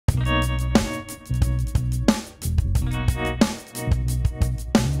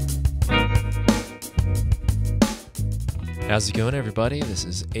How's it going, everybody? This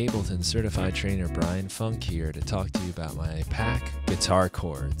is Ableton Certified Trainer Brian Funk here to talk to you about my pack, Guitar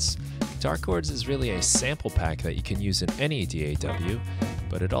Chords. Guitar Chords is really a sample pack that you can use in any DAW,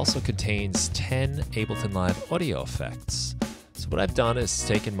 but it also contains 10 Ableton Live audio effects. So what I've done is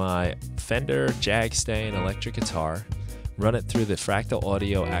taken my Fender Jagstay and electric guitar, run it through the Fractal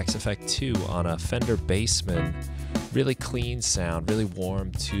Audio Axe Effect 2 on a Fender Bassman, really clean sound, really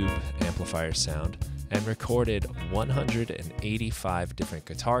warm tube amplifier sound, and recorded 185 different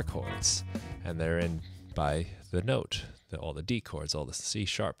guitar chords. And they're in by the note. All the D chords, all the C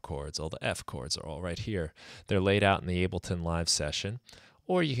sharp chords, all the F chords are all right here. They're laid out in the Ableton Live session.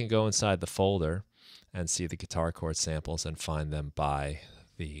 Or you can go inside the folder and see the guitar chord samples and find them by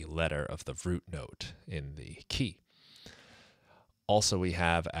the letter of the root note in the key. Also, we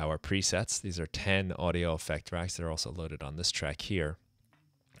have our presets. These are 10 audio effect tracks. They're also loaded on this track here.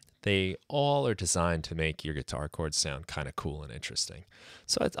 They all are designed to make your guitar chords sound kind of cool and interesting.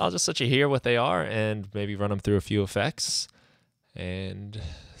 So I'll just let you hear what they are and maybe run them through a few effects and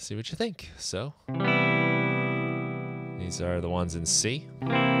see what you think. So these are the ones in C.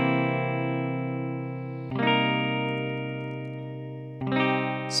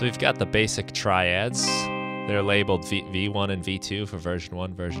 So we've got the basic triads. They're labeled V1 and V2 for version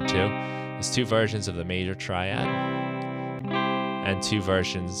 1, version 2. There's two versions of the major triad and two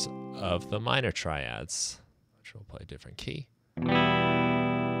versions of the minor triads, which will play a different key. And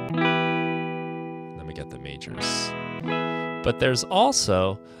then we get the majors. But there's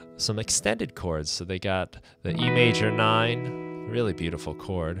also some extended chords. So they got the E major 9, really beautiful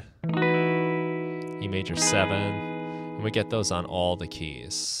chord, E major 7, and we get those on all the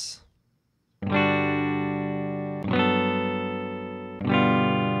keys.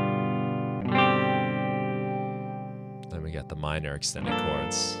 Then we got the minor extended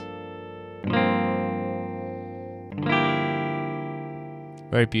chords.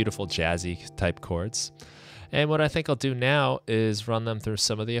 Very beautiful jazzy type chords. And what I think I'll do now is run them through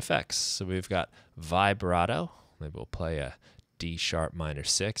some of the effects. So we've got vibrato. Maybe we'll play a D sharp minor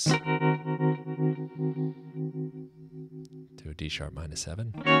 6 to a D sharp minor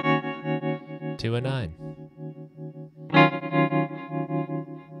 7 to a 9.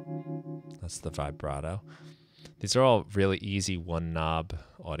 That's the vibrato. These are all really easy one knob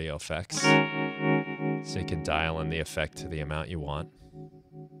audio effects. So you can dial in the effect to the amount you want.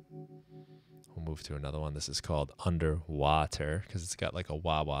 We'll move to another one. This is called underwater because it's got like a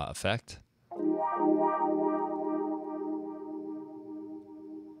wah-wah effect.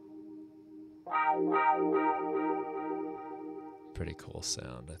 Pretty cool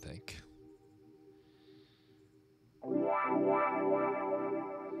sound, I think.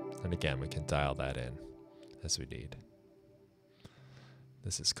 And again, we can dial that in as we need.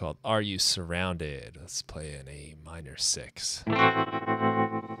 This is called Are You Surrounded? Let's play in a minor 6. So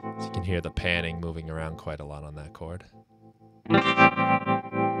you can hear the panning moving around quite a lot on that chord.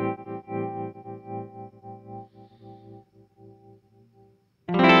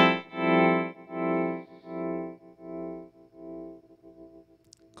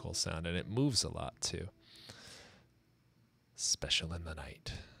 Cool sound, and it moves a lot too. Special in the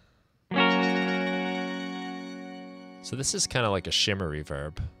Night. So this is kind of like a shimmer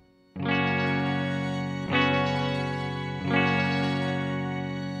reverb.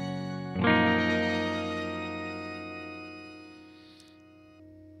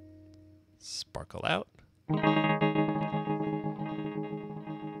 Sparkle out.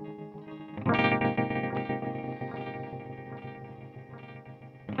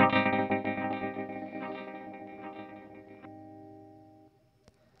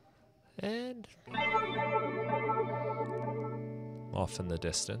 And off in the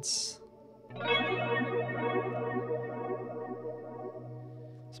distance.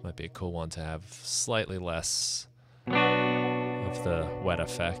 This might be a cool one to have slightly less of the wet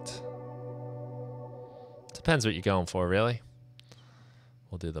effect. Depends what you're going for, really.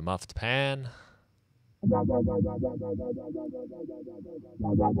 We'll do the muffed pan.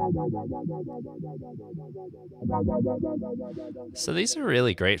 So these are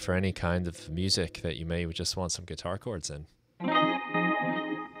really great for any kind of music that you may just want some guitar chords in.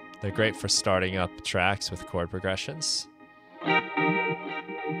 They're great for starting up tracks with chord progressions.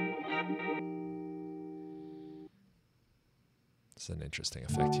 It's an interesting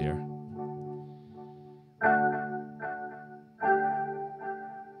effect here.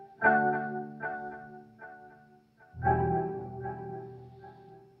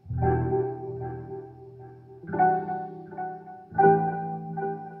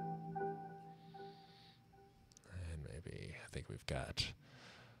 And maybe, I think we've got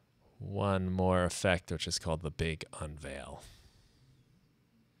one more effect, which is called the Big Unveil.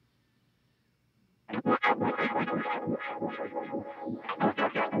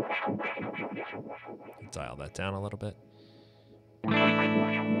 Dial that down a little bit.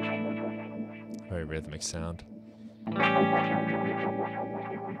 Very rhythmic sound.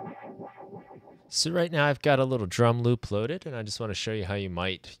 So right now I've got a little drum loop loaded, and I just want to show you how you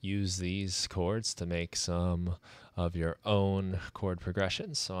might use these chords to make some of your own chord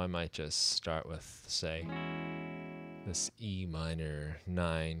progressions. So I might just start with, say, this E minor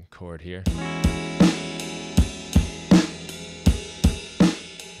 9 chord here.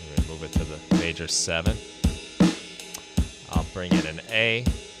 Move it to the major 7. I'll bring in an A.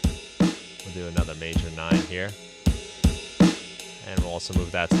 We'll do another major 9 here. And we'll also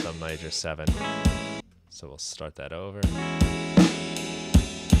move that to the major 7. So we'll start that over.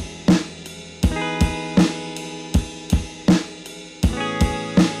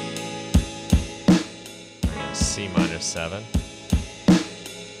 C minor 7.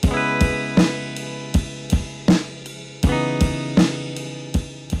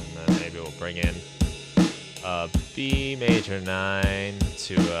 Bring in a B major 9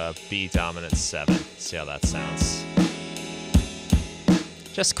 to a B dominant 7. See how that sounds.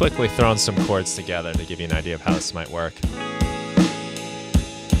 Just quickly throwing some chords together to give you an idea of how this might work.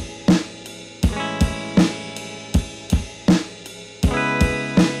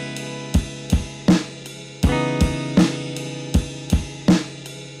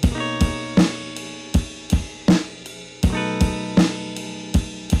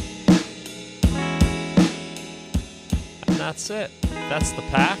 That's it. That's the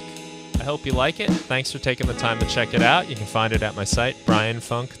pack. I hope you like it. Thanks for taking the time to check it out. You can find it at my site,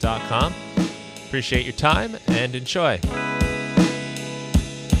 brianfunk.com. Appreciate your time and enjoy.